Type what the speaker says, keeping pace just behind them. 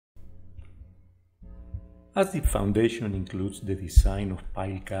ASDIP foundation includes the design of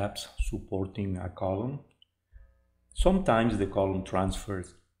pile caps supporting a column. Sometimes the column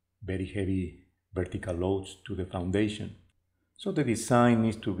transfers very heavy vertical loads to the foundation, so the design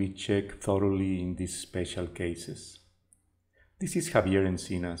needs to be checked thoroughly in these special cases. This is Javier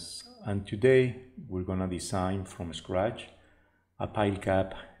Encinas, and today we're going to design from scratch a pile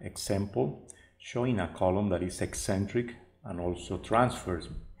cap example showing a column that is eccentric and also transfers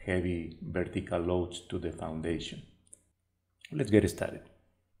heavy vertical loads to the foundation. Let's get started.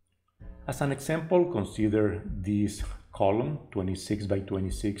 As an example, consider this column 26 by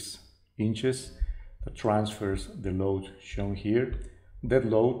 26 inches that transfers the load shown here. Dead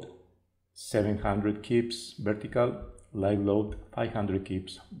load 700 kips vertical, live load 500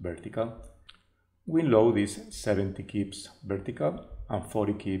 kips vertical. Wind load is 70 kips vertical and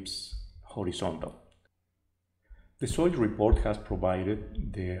 40 kips horizontal. The soil report has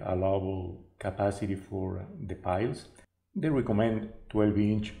provided the allowable capacity for the piles. They recommend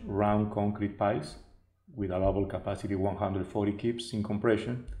 12-inch round concrete piles with allowable capacity 140 kips in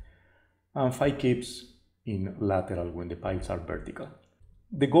compression and 5 kips in lateral when the piles are vertical.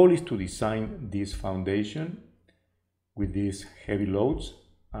 The goal is to design this foundation with these heavy loads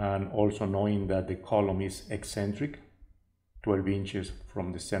and also knowing that the column is eccentric, 12 inches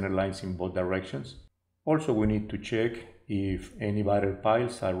from the center lines in both directions. Also, we need to check if any barrel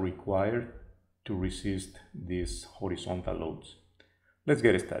piles are required to resist these horizontal loads. Let's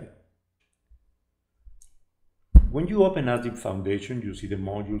get started. When you open ASDIP Foundation, you see the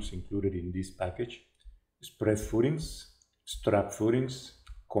modules included in this package: spread footings, strap footings,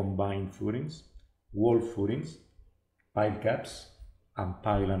 combined footings, wall footings, pile caps, and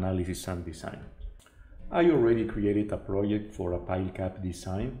pile analysis and design. I already created a project for a pile cap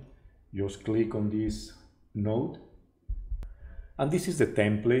design. Just click on this node, and this is the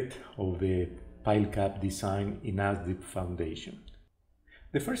template of the pile cap design in ASDIP Foundation.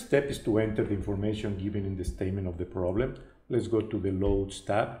 The first step is to enter the information given in the statement of the problem. Let's go to the Loads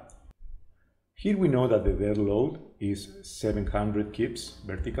tab. Here we know that the dead load is 700 kips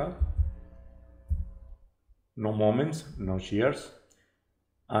vertical, no moments, no shears,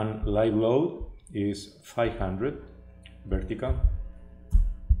 and live load is 500 vertical.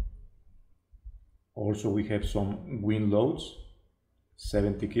 Also we have some wind loads,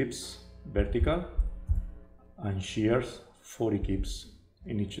 70 kips vertical, and shears 40 kips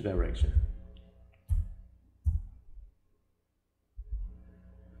in each direction.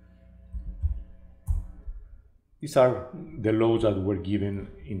 These are the loads that were given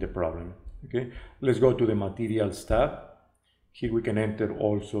in the problem. Okay, let's go to the Materials tab. Here we can enter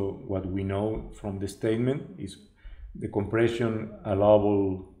also what we know from the statement is the compression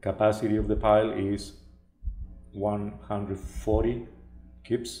allowable capacity of the pile is 140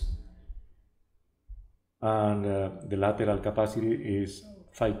 kips and the lateral capacity is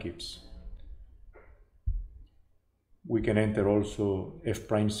 5 kips. We can enter also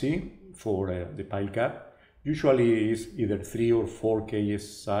F'C for the pile cap. Usually is either 3 or 4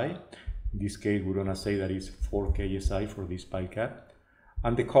 ksi. In this case we're going to say that is 4 ksi for this pile cap.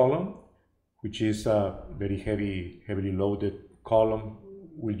 And the column, which is a very heavily loaded column,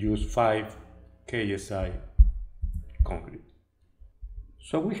 will use 5 ksi concrete.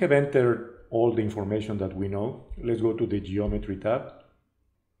 So we have entered all the information that we know. Let's go to the Geometry tab.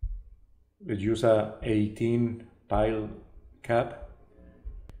 Let's use a 18 pile cap.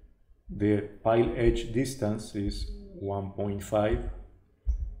 The pile edge distance is 1.5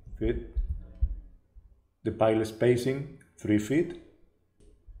 feet. The pile spacing 3 feet.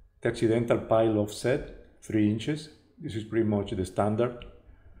 The accidental pile offset 3 inches. This is pretty much the standard.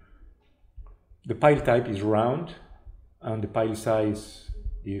 The pile type is round and the pile size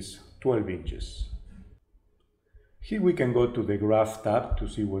is 12 inches. Here we can go to the Graph tab to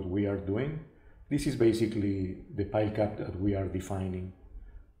see what we are doing. This is basically the pile cap that we are defining.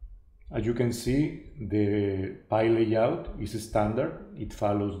 As you can see, the pile layout is standard. It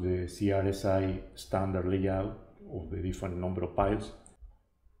follows the CRSI standard layout of the different number of piles.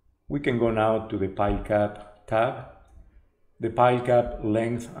 We can go now to the Pile Cap tab. The pile cap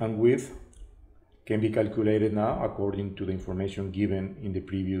length and width can be calculated now according to the information given in the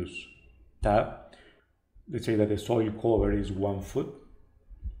previous tab. Let's say that the soil cover is 1 foot.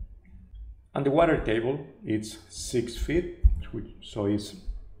 And the water table is 6 feet, so it's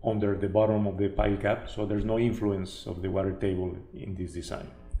under the bottom of the pile cap, so there's no influence of the water table in this design.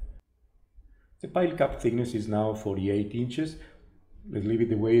 The pile cap thickness is now 48 inches. Let's leave it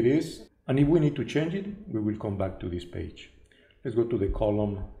the way it is, and if we need to change it, we will come back to this page. Let's go to the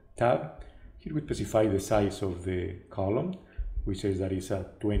Column tab. Here we specify the size of the column. We say that is a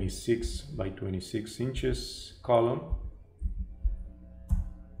 26 by 26 inches column.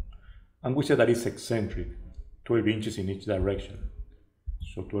 And we say that it's eccentric, 12 inches in each direction.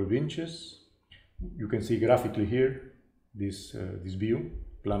 So 12 inches. You can see graphically here, this view,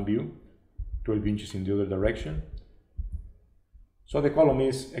 plan view, 12 inches in the other direction. So the column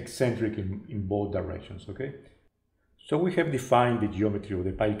is eccentric in both directions, okay? So we have defined the geometry of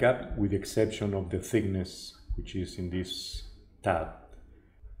the pile cap with the exception of the thickness, which is in this tab.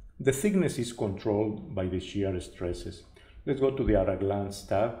 The thickness is controlled by the shear stresses. Let's go to the at a glance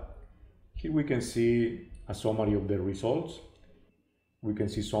tab. Here we can see a summary of the results. We can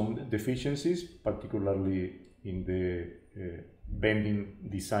see some deficiencies, particularly in the bending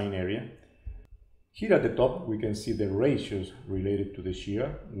design area. Here at the top, we can see the ratios related to the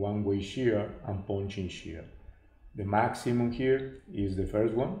shear, one-way shear and punching shear. The maximum here is the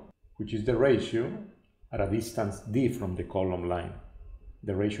first one, which is the ratio at a distance d from the column line.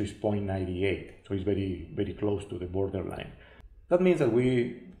 The ratio is 0.98, so it's very close to the borderline. That means that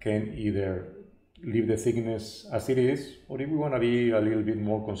we can either leave the thickness as it is, or if we want to be a little bit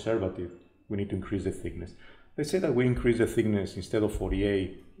more conservative, we need to increase the thickness. Let's say that we increase the thickness instead of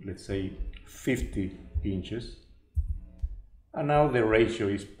 48, let's say 50 inches. And now the ratio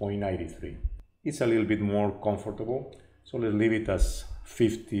is 0.93. It's a little bit more comfortable, so let's leave it as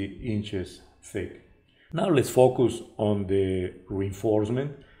 50 inches thick. Now let's focus on the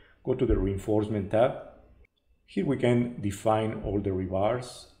reinforcement. Go to the reinforcement tab. Here we can define all the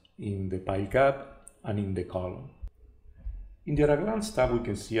rebars in the pile cap and in the column. In the at a glance tab, we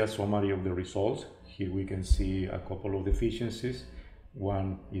can see a summary of the results. Here we can see a couple of deficiencies.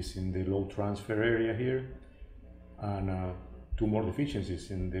 One is in the load transfer area here, and two more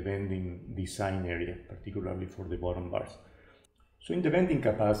deficiencies in the bending design area, particularly for the bottom bars. So in the bending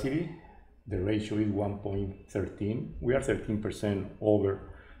capacity, the ratio is 1.13. We are 13%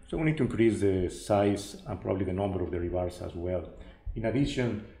 over, so we need to increase the size and probably the number of the rebars as well. In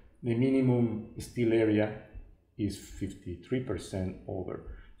addition, the minimum steel area is 53% over,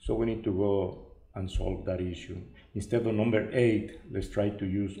 so we need to go and solve that issue. Instead of number 8, let's try to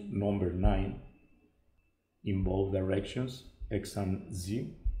use number 9 in both directions, X and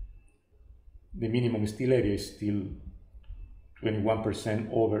Z. The minimum steel area is still 21%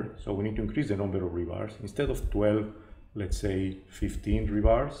 over, so we need to increase the number of rebars. Instead of 12, let's say 15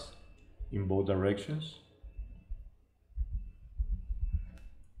 rebars in both directions.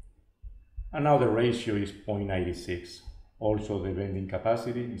 And now the ratio is 0.96. Also the bending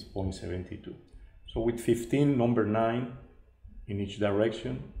capacity is 0.72. So with 15, number 9 in each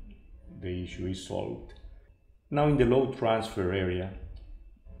direction, the issue is solved. Now in the load transfer area,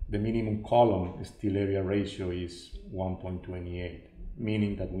 the minimum column steel area ratio is 1.28,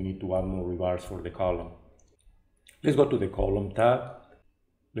 meaning that we need to add more rebars for the column. Let's go to the column tab.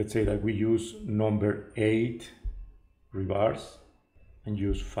 Let's say that we use number 8 rebars and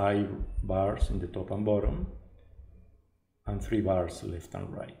use 5 bars in the top and bottom and 3 bars left and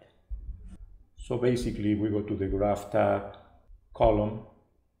right. So basically we go to the graph tab, column.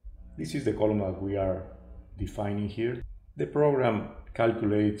 This is the column that we are defining here. The program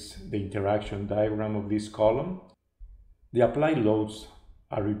calculates the interaction diagram of this column. The applied loads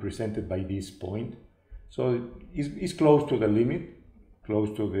are represented by this point. So it's close to the limit,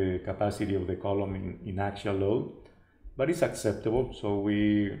 close to the capacity of the column in actual load, but it's acceptable, so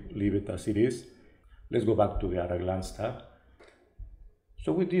we leave it as it is. Let's go back to the at a glance tab.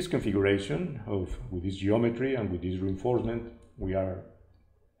 So with this configuration, with this geometry and with this reinforcement, we are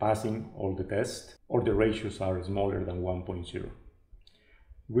passing all the tests, or the ratios are smaller than 1.0.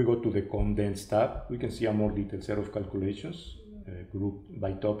 We go to the Condense tab. We can see a more detailed set of calculations grouped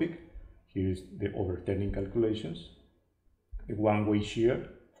by topic. Here is the overturning calculations, the one-way shear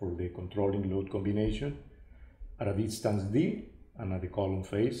for the controlling load combination at a distance d and at the column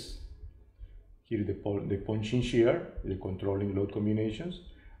face. Here is the punching shear, the controlling load combinations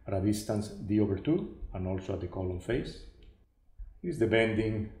at a distance d/2 and also at the column face. Here is the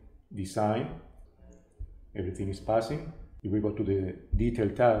bending design. Everything is passing. If we go to the detail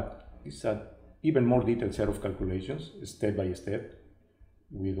tab, it's an even more detailed set of calculations, step by step,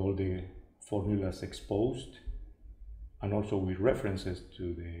 with all the formulas exposed, and also with references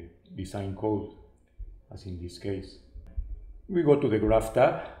to the design code, as in this case. We go to the graph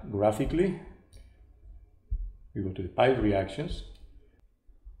tab, graphically. We go to the pile reactions,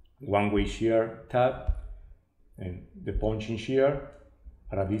 one-way shear tab, and the punching shear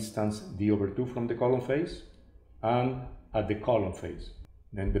at a distance d/2 from the column face and at the column face.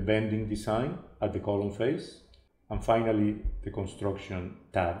 Then the bending design at the column face, and finally the construction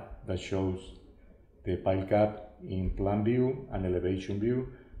tab that shows the pile cap in plan view and elevation view,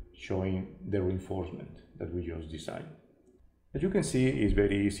 showing the reinforcement that we just designed. As you can see, it's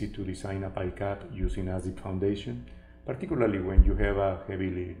very easy to design a pile cap using ASDIP foundation, particularly when you have a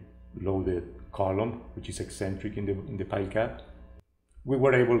heavily loaded column, which is eccentric in the pile cap. We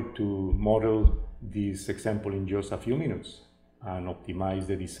were able to model this example in just a few minutes and optimize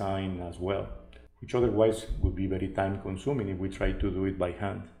the design as well, which otherwise would be very time consuming if we try to do it by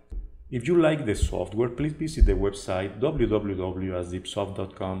hand. If you like the software, please visit the website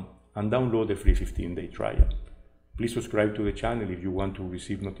www.asdipsoft.com and download the free 15-day trial. Please subscribe to the channel if you want to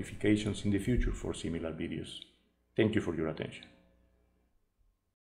receive notifications in the future for similar videos. Thank you for your attention.